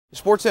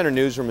The SportsCentre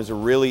newsroom is a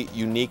really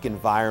unique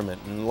environment,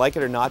 and like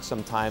it or not,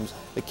 sometimes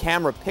the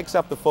camera picks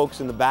up the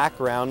folks in the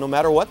background no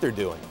matter what they're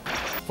doing.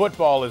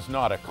 Football is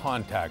not a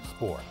contact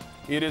sport.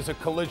 It is a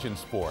collision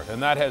sport,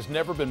 and that has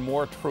never been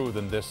more true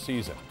than this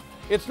season.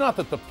 It's not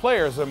that the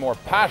players are more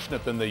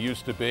passionate than they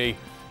used to be,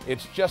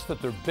 it's just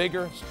that they're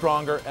bigger,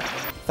 stronger.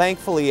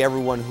 Thankfully,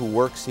 everyone who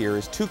works here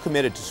is too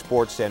committed to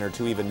SportsCentre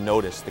to even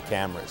notice the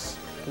cameras.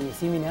 Can you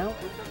see me now?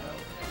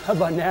 How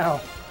about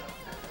now?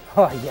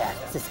 Oh yeah,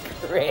 this is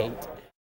great.